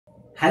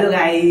Hello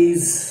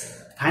guys,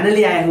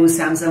 finally आया हूँ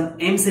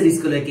Samsung M series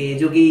को लेके,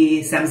 जो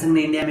कि सैमसंग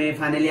ने इंडिया में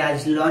फाइनली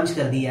आज लॉन्च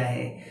कर दिया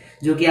है,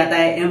 जो कि आता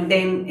है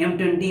M10,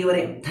 M20 और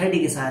M30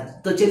 के साथ।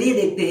 तो चलिए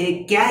देखते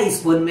हैं क्या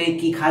इस फोन में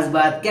की खास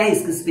बात, क्या है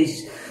इसकी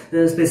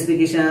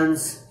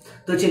स्पेसिफिकेशंस।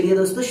 तो चलिए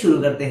दोस्तों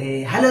शुरू करते हैं।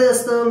 हेलो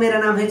दोस्तों, मेरा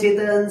नाम है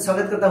चेतन,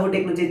 स्वागत करता हूँ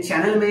टेक्नो चेत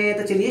चैनल में।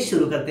 तो चलिए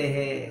शुरू करते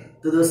हैं।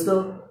 तो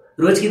दोस्तों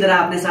रोज की तरह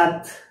अपने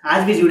साथ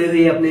आज भी जुड़े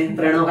हुए अपने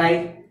प्रणव भाई।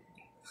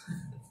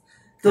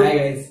 तो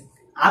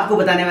आपको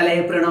बताने वाले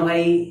हैं प्रणव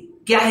भाई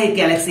क्या है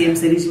गैलेक्सी एम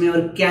सीरीज में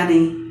और क्या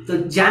नहीं। तो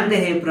जानते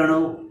हैं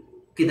प्रणव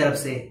की तरफ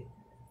से।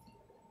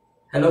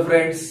 हेलो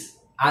फ्रेंड्स,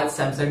 आज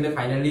सैमसंग ने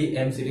फाइनली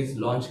एम सीरीज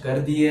लॉन्च कर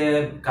दी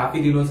है। काफी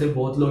दिनों से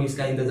बहुत लोग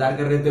इसका इंतजार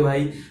कर रहे थे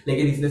भाई,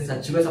 लेकिन इसने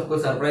सच में सबको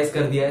सरप्राइज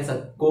कर दिया है।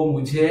 सबको,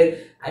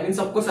 मुझे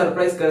सबको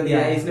सरप्राइज कर दिया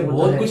है। इसने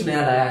बहुत कुछ नया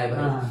लाया है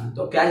भाई।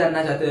 तो क्या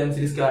जानना चाहते हैं एम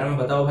सीरीज के बारे में,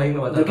 बताओ भाई।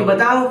 मैं बताता हूँ,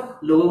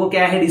 बताओ लोगों को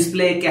क्या है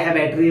डिस्प्ले, क्या है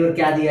बैटरी और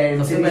क्या दिया है।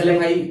 सबसे पहले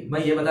भाई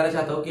मैं ये बताना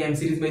चाहता हूँ कि एम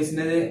सीरीज में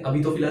इसने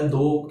अभी तो फिलहाल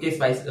दो के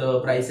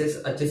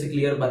प्राइसेस अच्छे से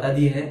क्लियर बता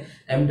दिए हैं,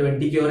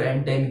 M20 के और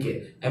M10 के।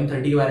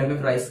 M30 के बारे में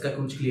प्राइस का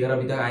कुछ क्लियर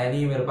अभी तक आया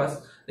नहीं है मेरे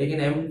पास, लेकिन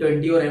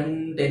M20 और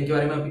M10 के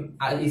बारे में अभी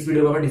आज इस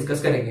वीडियो में अपन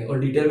डिस्कस करेंगे और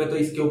डिटेल में तो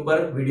इसके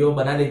ऊपर वीडियो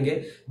बना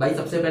देंगे भाई।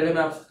 सबसे पहले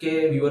मैं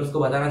आपके व्यूअर्स को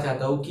बताना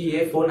चाहता हूँ कि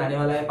ये फोन आने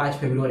वाला है 5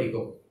 फरवरी को।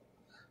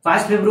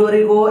 5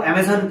 फरवरी को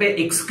अमेजोन पे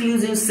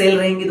एक्सक्लूसिव सेल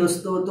रहेंगी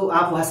दोस्तों, तो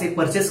आप वहां से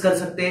परचेस कर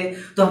सकते हैं।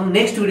 तो हम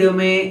नेक्स्ट वीडियो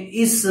में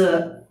इस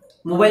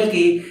मोबाइल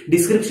की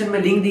डिस्क्रिप्शन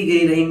में लिंक दी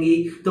गई रहेंगी,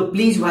 तो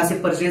प्लीज वहां से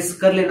परचेस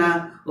कर लेना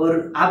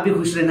और आप भी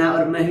खुश रहना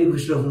और मैं भी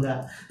खुश रहूंगा।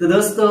 तो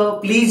दोस्तों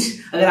प्लीज,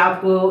 अगर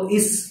आपको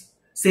इस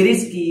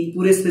सीरीज की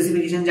पूरे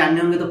स्पेसिफिकेशन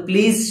जानने होंगे तो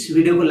प्लीज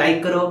वीडियो को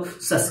लाइक करो,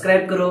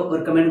 सब्सक्राइब करो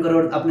और कमेंट करो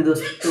और अपने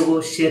दोस्तों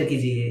को शेयर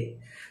कीजिए।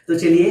 तो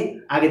चलिए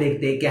आगे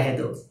देखते हैं क्या है।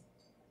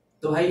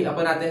 तो भाई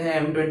अपन आते हैं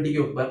M20 के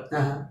ऊपर।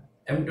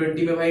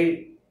 M20 में भाई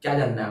क्या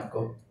जानना है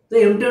आपको? तो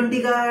M20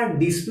 का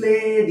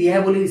डिस्प्ले दिया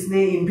है, बोले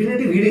इसने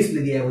इन्फिनिटी वी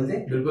डिस्प्ले दिया है बोलते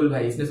हैं। बिल्कुल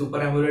भाई, इसने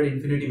super AMOLED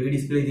infinity we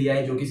display दिया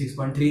है, जो कि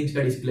 6.3 इंच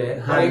का डिस्प्ले है।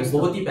 हाँ, एक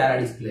बहुत ही प्यारा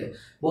डिस्प्ले है,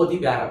 बहुत ही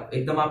प्यारा,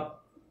 एकदम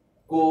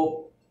आपको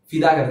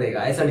फिदा कर देगा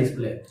ऐसा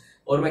डिस्प्ले।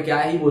 और मैं क्या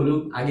ही बोलूं,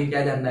 आगे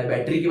क्या जानना है?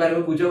 बैटरी के बारे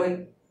में पूछो भाई।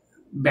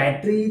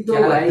 बैटरी तो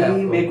भाई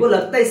मेरे को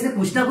लगता है इसने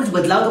कुछ ना कुछ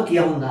बदलाव तो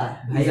किया होगा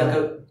भाई।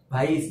 अगर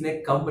भाई इसने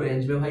कम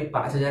रेंज में भाई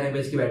 5000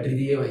 mAh की बैटरी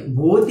दी है भाई,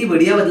 बहुत ही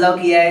बढ़िया बदलाव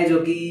किया है। जो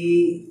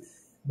कि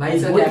भाई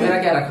सर कैमरा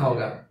क्या रखा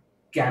होगा?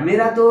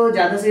 कैमरा तो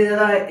ज्यादा से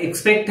ज्यादा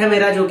एक्सपेक्ट है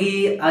मेरा, जो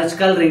कि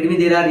आजकल रेडमी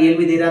दे रहा,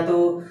 रियलमी दे रहा,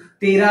 तो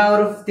 13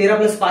 और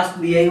 13+5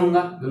 दिया ही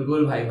होगा।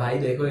 बिल्कुल भाई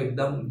देखो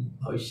एकदम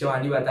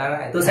भविष्यवाणी बता रहा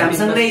है। तो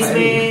सैमसंग ने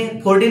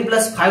इसमें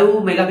 14+5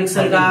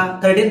 मेगापिक्सल का,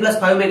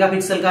 13+5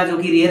 मेगापिक्सल का जो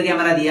कि रियर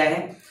कैमरा दिया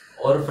है,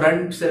 और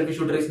फ्रंट सेल्फी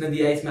शूटर इसने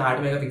दिया है इसमें 8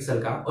 मेगापिक्सल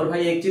का। और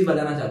भाई एक चीज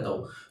बताना चाहता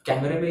हूँ,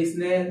 कैमरे में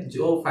इसने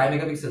जो 5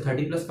 मेगापिक्सल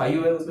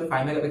 13+5 है, उसमें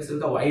 5 मेगापिक्सल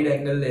का वाइड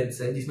एंगल लेंस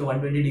है, जिसमें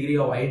 120 डिग्री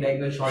का वाइड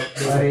एंगल शॉट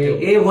ले सकते हो।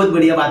 ये बहुत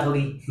बढ़िया बात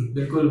होगी।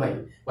 बिल्कुल भाई,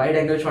 वाइड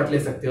एंगल शॉट ले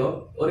सकते हो।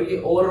 और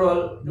ये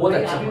ओवरऑल बहुत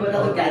अच्छा।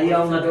 बता दो क्या दिया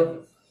होगा। तो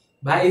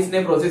भाई इसने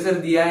प्रोसेसर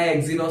दिया है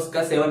एक्सिनोस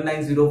का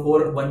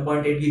 7904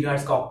 1.8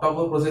 गीगाहर्ट्ज का ऑक्टा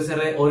कोर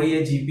प्रोसेसर है, और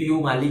ये जीपीयू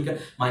माली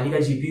का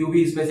जीपीयू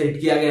भी इसमें सेट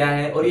किया गया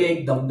है, और ये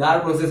एक दमदार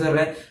प्रोसेसर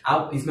है।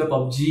 आप इसमें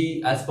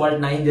पबजी,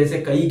 एस्फॉल्ट 9 जैसे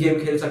कई गेम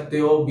खेल सकते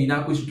हो बिना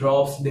कुछ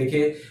ड्रॉप्स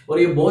देखे, और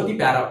ये बहुत ही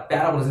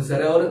प्यारा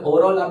प्रोसेसर है। और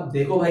ओवरऑल आप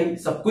देखो भाई,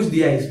 सब कुछ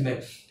दिया है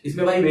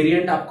इसमें भाई।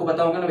 वेरिएंट आपको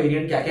पता होगा ना,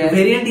 वेरिएंट क्या क्या है?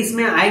 वेरिएंट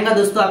इसमें आएगा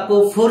दोस्तों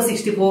आपको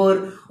 464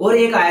 और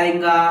एक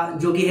आएगा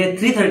जो कि है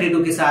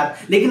 332 के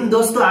साथ। लेकिन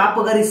दोस्तों आप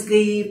अगर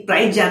इसकी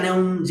प्राइस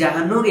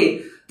जानोगे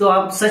तो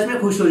आप सच में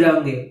खुश हो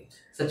जाओगे।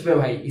 सच में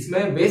भाई,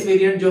 इसमें बेस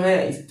वेरिएंट जो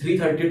है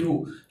 332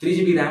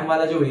 3GB रैम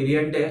वाला जो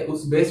वेरिएंट है,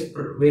 उस बेस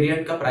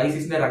वेरिएंट का प्राइस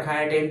इसने रखा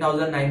है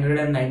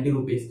 10,990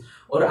 रुपीज।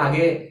 और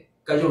आगे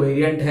का जो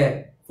वेरिएंट है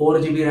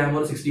 4GB रैम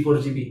और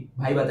 64GB,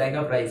 भाई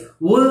बताएगा प्राइस?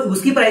 वो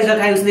उसकी प्राइस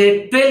रखा है उसने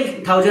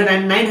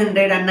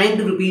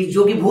 12,990 रुपीज,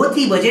 जो कि बहुत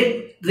ही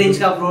बजट रेंज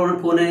का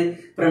फोन है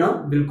प्रणव।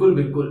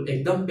 बिल्कुल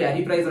एकदम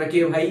प्यारी प्राइस रखी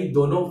है भाई।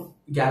 दोनों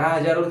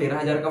 11,000 और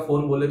 13,000 का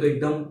फोन बोले तो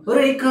एकदम।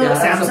 और एक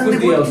सैमसंग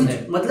ने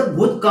मतलब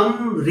बहुत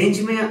कम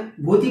रेंज में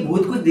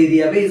बहुत कुछ दे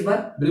दिया भाई इस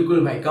बार।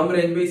 बिल्कुल भाई, कम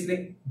रेंज में इसने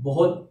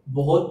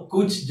बहुत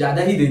कुछ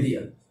ज्यादा ही दे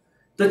दिया।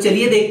 तो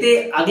चलिए देखते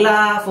अगला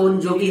फोन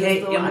जो कि है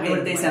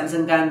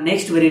सैमसंग का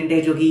नेक्स्ट वेरिएंट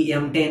है, जो कि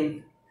M10।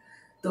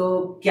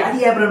 तो क्या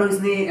दिया है प्रणव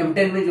इसने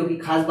M10 में, जो कि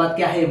खास बात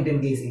क्या है M10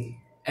 की? इसी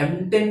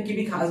M10 की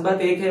भी खास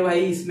बात एक है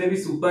भाई, इसमें भी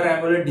सुपर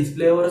एमोलेड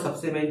डिस्प्ले, और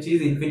सबसे मेन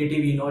चीज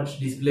इन्फिनिटी वी नॉच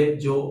डिस्प्ले।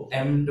 जो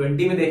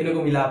M20 में देखने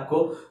को मिला आपको,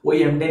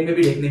 वही M10 में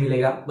भी देखने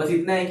मिलेगा। बस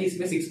इतना है कि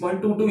इसमें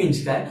 6.22 इंच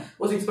का है,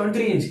 वो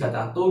 6.3 इंच का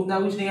था, तो इतना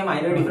कुछ नहीं है,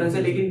 माइनर डिफरेंस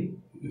है। लेकिन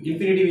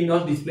इन्फिनिटी वी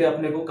नॉच डिस्प्ले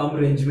अपने को कम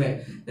रेंज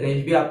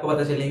भी आपको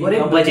पता चलेगी, और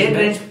एक बजट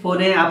रेंज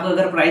फोन है। आप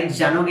अगर प्राइस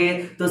जानोगे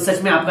तो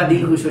सच में आपका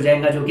दिल खुश हो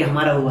जाएगा, जो कि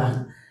हमारा हुआ।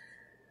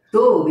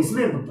 तो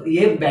इसमें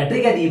ये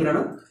बैटरी क्या दी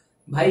प्रणव?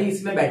 भाई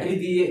इसमें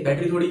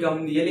बैटरी थोड़ी कम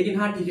दी है, लेकिन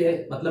हाँ ठीक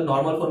है, मतलब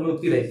नॉर्मल फोन में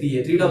उतनी रहती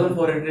है।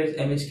 3400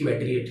 mAh की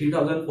बैटरी है,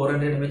 3400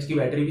 mAh की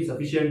बैटरी भी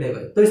सफिशिएंट है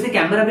भाई। तो इसने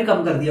कैमरा भी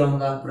कम कर दिया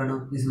होगा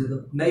प्रणव इसमें तो?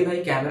 नहीं भाई,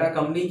 कैमरा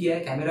कम नहीं किया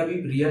है, कैमरा भी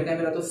रियर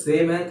कैमरा तो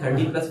सेम है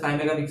 30+5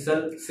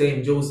 मेगापिक्सल,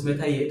 सेम जो उसमें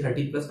था ये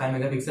 30+5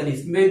 मेगापिक्सल,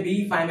 इसमें भी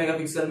 5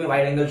 मेगापिक्सल में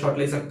वाइड एंगल शॉट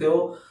ले सकते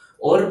हो।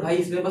 और भाई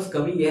इसमें बस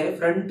कमी ये है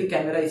फ्रंट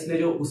कैमरा, इसमें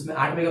जो उसमें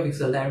 8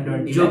 मेगापिक्सल था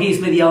M20 जो कि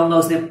इसमें दिया होगा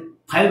उसने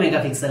 5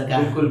 मेगापिक्सल का।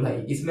 बिल्कुल भाई,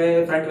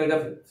 इसमें फ्रंट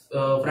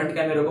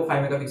कैमरा को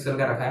 5 मेगापिक्सल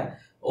का रखा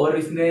है। और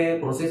इसने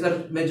प्रोसेसर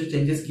में जो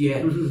चेंजेस किए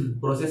हैं,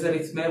 प्रोसेसर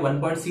इसमें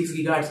 1.6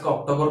 गीगाहर्ट्ज का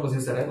ऑक्टा कोर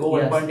प्रोसेसर है, वो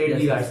 1.8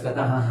 गीगाहर्ट्ज का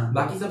था।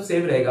 बाकी सब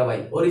सेम रहेगा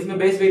भाई। और इसमें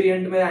बेस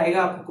वेरिएंट में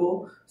आएगा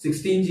आपको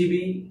 16 GB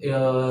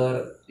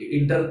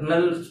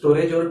इंटरनल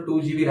स्टोरेज और 2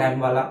 GB रैम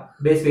वाला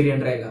बेस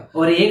वेरिएंट रहेगा।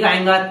 और एक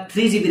आएगा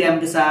 3 GB रैम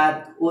के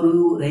साथ और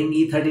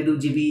रहेंगी 32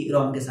 GB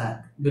रोम के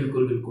साथ।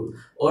 बिल्कुल बिल्कुल।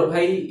 और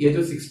भाई ये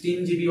जो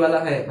 16 GB वाला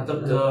है,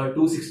 मतलब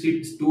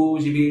 262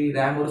 GB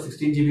रैम और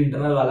 16 GB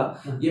इंटरनल वाला,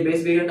 ये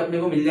बेस वेरिएंट अपने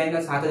को मिल जाएगा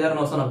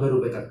 7,990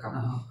 रुपए तक का।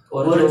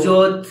 और जो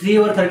 3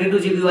 और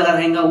 32 GB वाला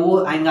रहेगा वो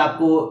आएगा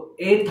आपको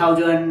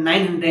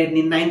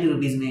 8,990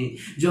 रुपीज में,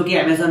 जो कि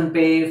अमेजोन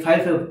पे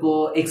 5 को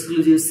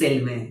एक्सक्लूसिव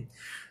सेल में।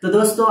 तो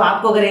दोस्तों,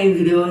 आपको अगर ये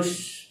वीडियो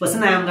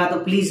पसंद आया होगा तो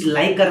प्लीज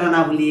लाइक करना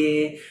ना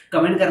भूलिए,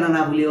 कमेंट करना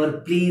ना भूलिए और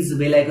प्लीज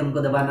बेल आइकन को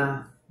दबाना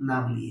ना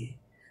भूलिए।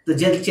 तो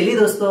चलिए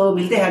दोस्तों,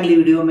 मिलते हैं अगली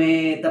वीडियो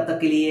में, तब तक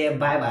के लिए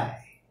बाय बाय।